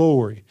his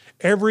glory.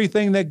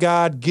 Everything that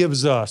God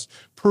gives us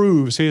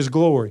proves his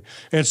glory.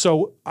 And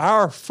so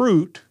our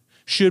fruit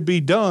should be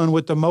done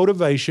with the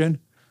motivation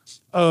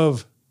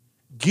of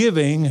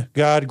giving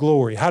God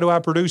glory. How do I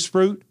produce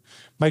fruit?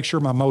 Make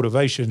sure my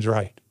motivation's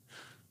right.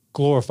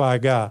 Glorify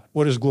God.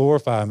 What does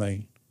glorify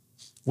mean?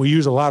 We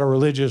use a lot of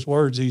religious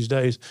words these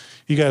days.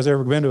 You guys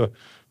ever been to a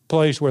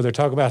place where they're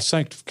talking about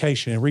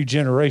sanctification and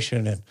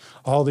regeneration and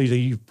all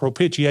these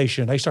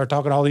propitiation? They start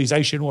talking all these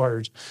Asian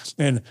words.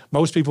 And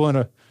most people in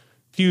the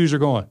pews are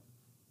going,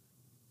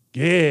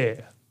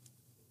 yeah,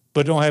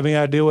 but don't have any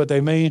idea what they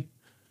mean.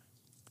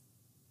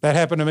 That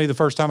happened to me the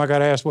first time I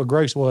got asked what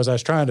grace was. I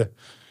was trying to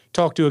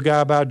talk to a guy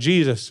about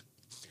Jesus.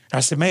 I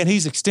said, man,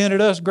 he's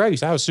extended us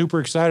grace. I was super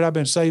excited. I've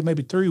been saved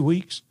maybe 3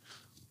 weeks.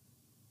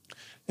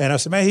 And I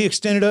said, man, he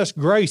extended us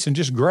grace and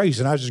just grace.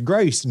 And I was just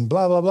grace and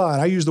blah, blah, blah.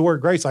 And I used the word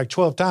grace like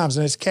 12 times.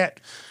 And this cat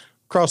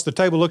across the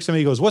table looks at me,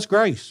 he goes, what's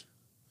grace?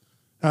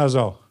 And I was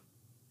all,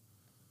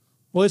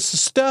 well, it's the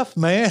stuff,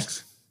 man.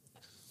 It's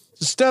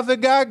the stuff that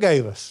God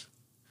gave us.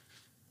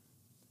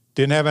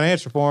 Didn't have an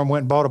answer for him,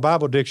 went and bought a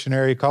Bible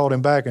dictionary, called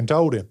him back and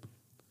told him.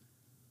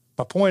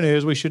 My point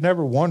is, we should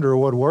never wonder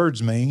what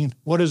words mean.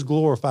 What does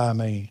glorify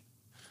mean?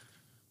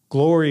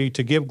 Glory,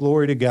 to give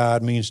glory to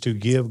God means to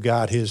give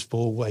God his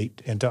full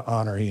weight and to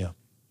honor him.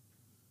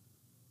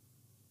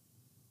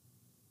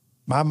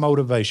 My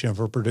motivation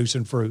for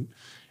producing fruit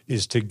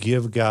is to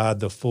give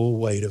God the full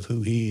weight of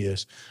who he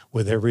is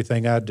with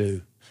everything I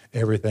do,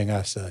 everything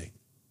I say.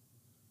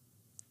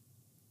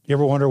 You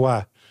ever wonder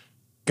why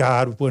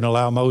God wouldn't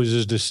allow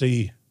Moses to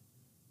see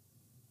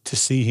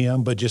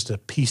him, but just a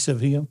piece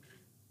of him?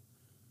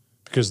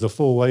 Because the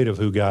full weight of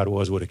who God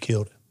was would have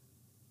killed him.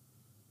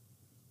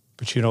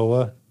 But you know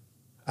what?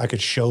 I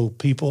could show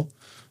people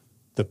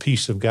the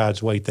piece of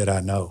God's weight that I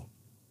know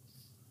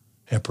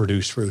and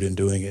produce fruit in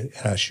doing it,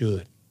 and I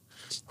should.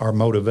 Our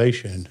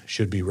motivation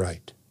should be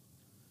right.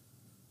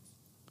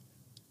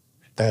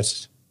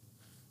 That's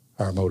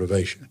our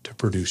motivation, to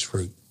produce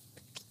fruit.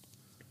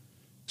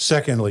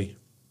 Secondly,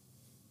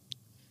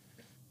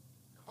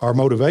 our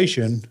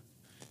motivation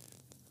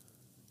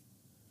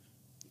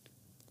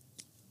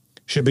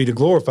should be to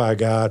glorify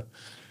God,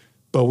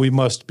 but we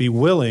must be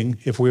willing,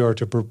 if we are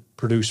to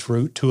produce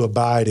fruit, to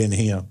abide in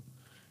him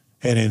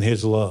and in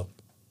his love.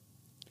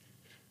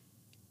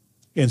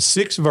 In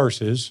 6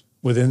 verses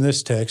within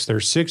this text,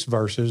 there's 6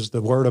 verses,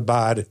 the word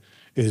abide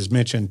is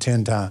mentioned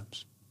 10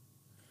 times.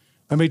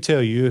 Let me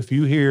tell you, if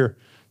you hear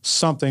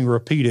something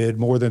repeated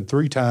more than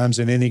 3 times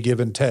in any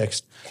given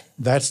text,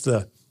 that's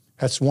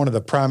one of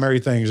the primary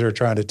things they're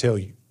trying to tell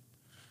you.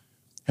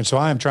 And so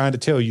I am trying to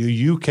tell you,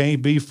 you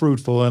can't be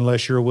fruitful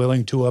unless you're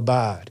willing to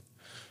abide.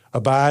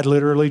 Abide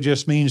literally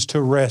just means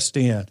to rest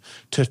in,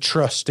 to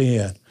trust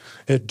in,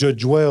 to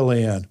dwell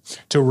in,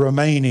 to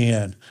remain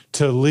in,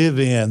 to live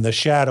in the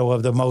shadow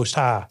of the Most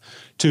High,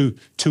 to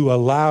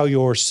allow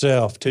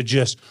yourself to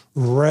just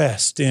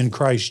rest in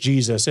Christ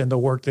Jesus and the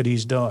work that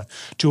he's done,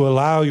 to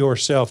allow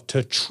yourself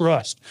to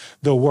trust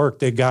the work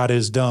that God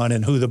has done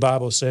and who the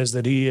Bible says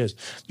that he is.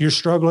 You're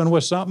struggling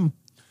with something?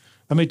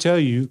 Let me tell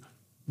you,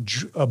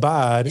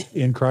 abide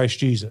in Christ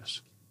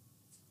Jesus.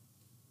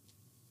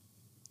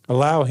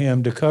 Allow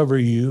him to cover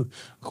you,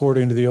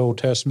 according to the Old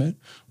Testament,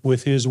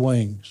 with his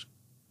wings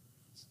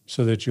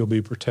so that you'll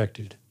be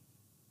protected.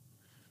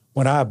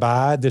 When I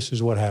abide, this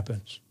is what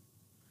happens.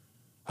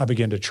 I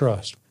begin to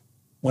trust.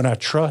 When I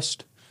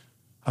trust,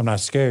 I'm not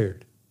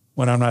scared.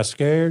 When I'm not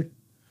scared,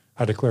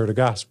 I declare the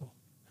gospel.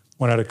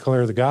 When I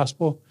declare the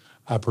gospel,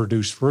 I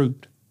produce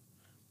fruit.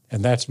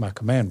 And that's my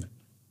commandment.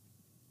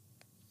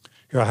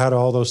 You know, how do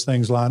all those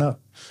things line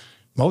up?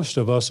 Most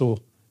of us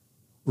will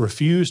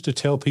refuse to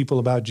tell people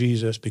about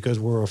Jesus because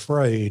we're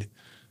afraid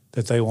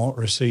that they won't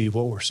receive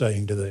what we're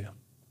saying to them.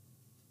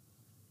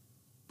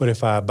 But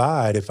if I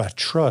abide, if I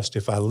trust,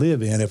 if I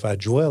live in, if I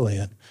dwell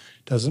in,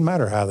 it doesn't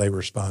matter how they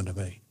respond to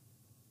me.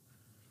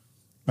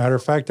 Matter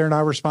of fact, they're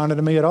not responding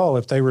to me at all.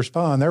 If they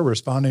respond, they're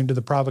responding to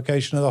the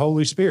provocation of the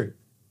Holy Spirit.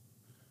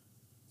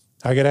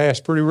 I get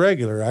asked pretty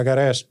regular. I got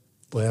asked,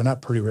 well,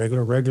 not pretty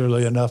regular,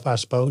 regularly enough, I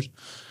suppose.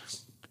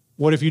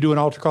 What if you do an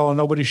altar call and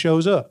nobody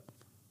shows up?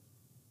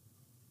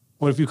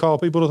 What if you call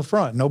people to the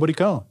front and nobody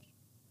comes?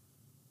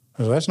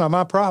 I said, that's not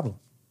my problem.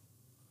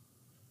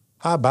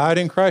 I abide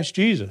in Christ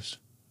Jesus.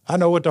 I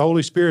know what the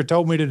Holy Spirit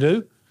told me to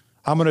do.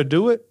 I'm going to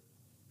do it.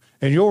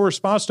 And your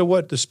response to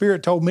what the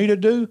Spirit told me to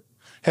do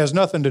has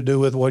nothing to do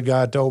with what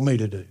God told me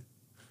to do.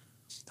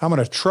 I'm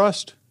going to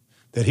trust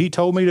that he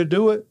told me to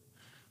do it.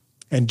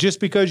 And just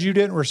because you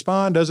didn't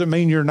respond doesn't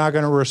mean you're not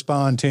going to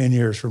respond 10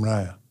 years from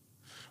now,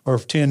 or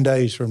 10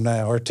 days from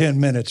now, or 10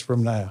 minutes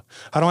from now.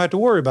 I don't have to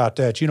worry about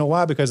that. You know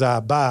why? Because I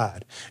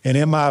abide. And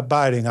in my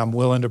abiding, I'm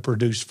willing to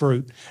produce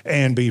fruit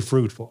and be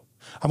fruitful.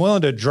 I'm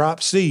willing to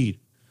drop seed.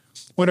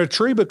 When a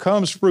tree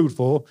becomes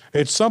fruitful,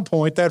 at some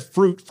point that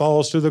fruit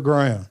falls to the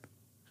ground.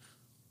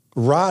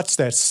 Rots,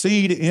 that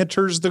seed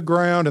enters the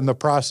ground, and the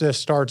process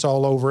starts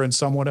all over in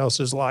someone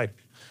else's life.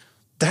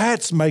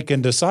 That's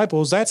making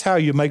disciples. That's how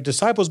you make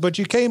disciples, but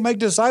you can't make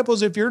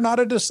disciples if you're not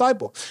a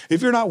disciple.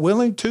 If you're not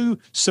willing to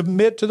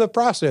submit to the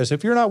process,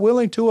 if you're not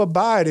willing to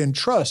abide and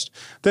trust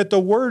that the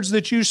words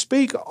that you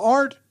speak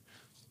aren't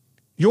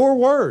your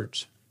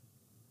words,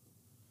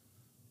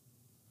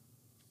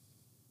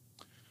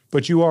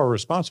 but you are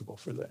responsible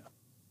for them.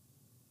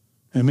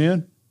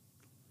 Amen?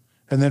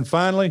 And then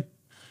finally,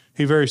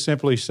 he very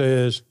simply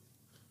says,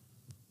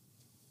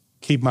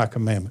 keep my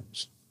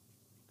commandments.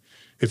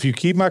 If you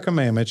keep my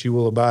commandments, you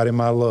will abide in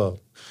my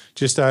love,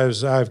 just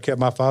as I have kept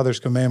my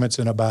Father's commandments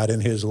and abide in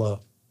his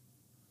love.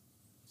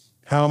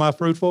 How am I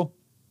fruitful?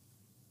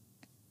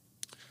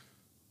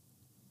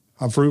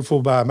 I'm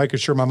fruitful by making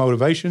sure my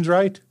motivation's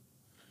right,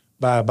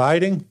 by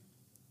abiding,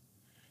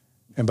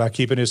 and by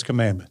keeping his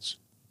commandments.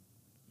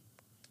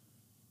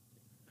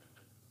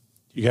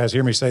 You guys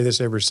hear me say this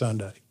every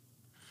Sunday.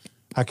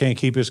 I can't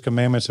keep his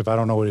commandments if I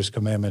don't know what his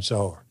commandments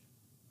are.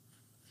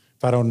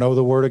 If I don't know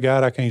the word of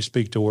God, I can't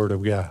speak the word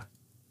of God.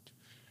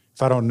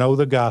 If I don't know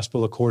the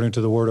gospel according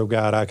to the word of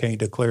God, I can't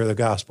declare the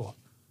gospel,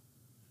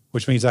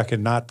 which means I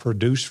cannot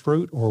produce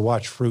fruit or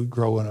watch fruit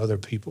grow in other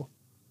people,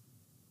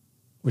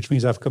 which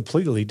means I've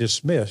completely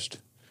dismissed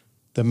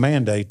the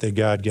mandate that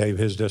God gave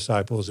his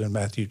disciples in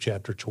Matthew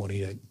chapter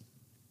 28.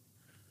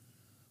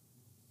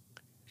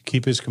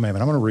 Keep his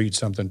commandment. I'm going to read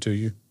something to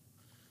you.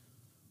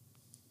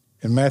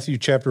 In John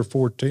chapter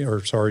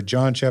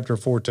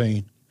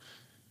 14,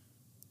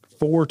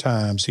 4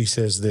 times he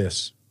says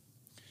this.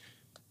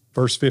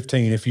 Verse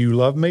 15, if you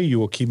love me, you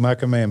will keep my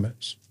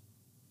commandments.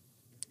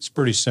 It's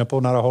pretty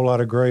simple, not a whole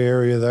lot of gray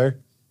area there.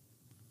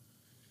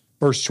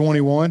 Verse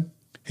 21,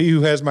 he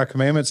who has my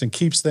commandments and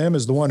keeps them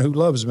is the one who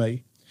loves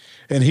me.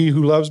 And he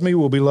who loves me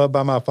will be loved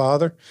by my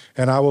Father,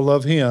 and I will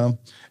love him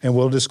and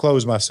will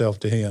disclose myself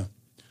to him.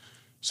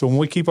 So when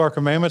we keep our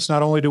commandments,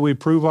 not only do we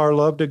prove our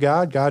love to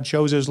God, God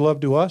shows his love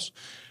to us,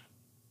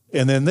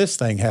 and then this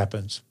thing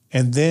happens.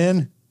 And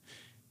then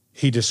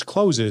he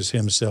discloses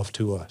himself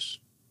to us.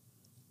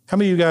 How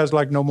many of you guys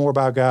like to know more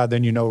about God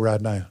than you know right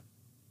now?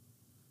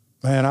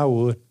 Man, I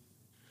would.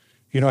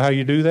 You know how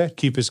you do that?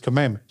 Keep his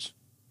commandments.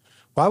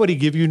 Why would he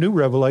give you new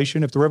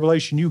revelation if the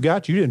revelation you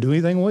got, you didn't do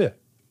anything with?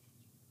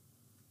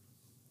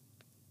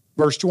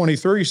 Verse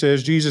 23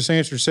 says, Jesus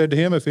answered, said to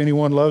him, if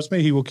anyone loves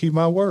me, he will keep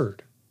my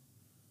word.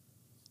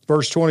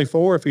 Verse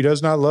 24, if he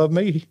does not love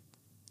me,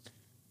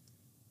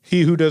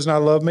 he who does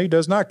not love me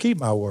does not keep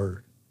my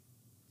word.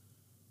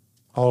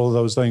 All of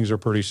those things are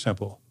pretty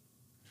simple.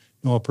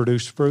 You want to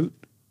produce fruit?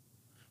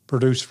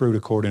 Produce fruit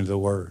according to the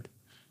word.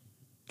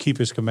 Keep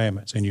his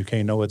commandments, and you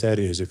can't know what that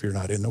is if you're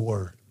not in the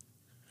word.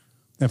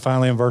 And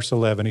finally, in verse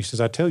 11, he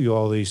says, I tell you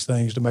all these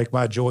things to make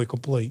my joy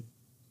complete.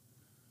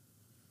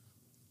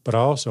 But I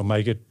also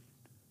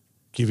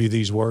give you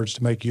these words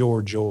to make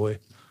your joy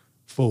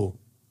full.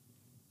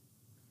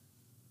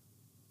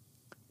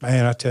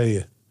 Man, I tell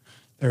you,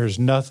 there's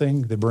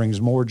nothing that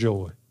brings more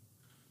joy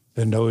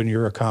than knowing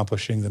you're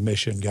accomplishing the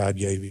mission God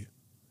gave you.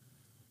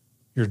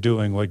 You're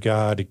doing what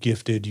God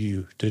gifted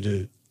you to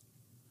do,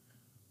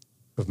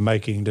 of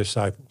making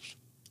disciples.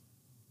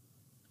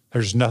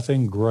 There's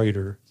nothing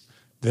greater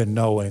than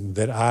knowing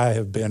that I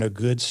have been a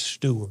good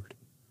steward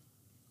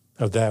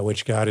of that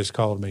which God has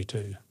called me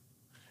to,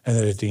 and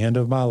that at the end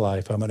of my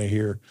life, I'm going to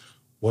hear,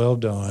 well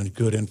done,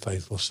 good and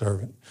faithful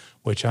servant,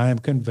 which I am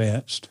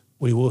convinced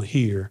we will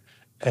hear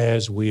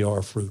as we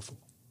are fruitful.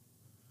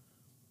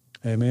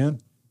 Amen.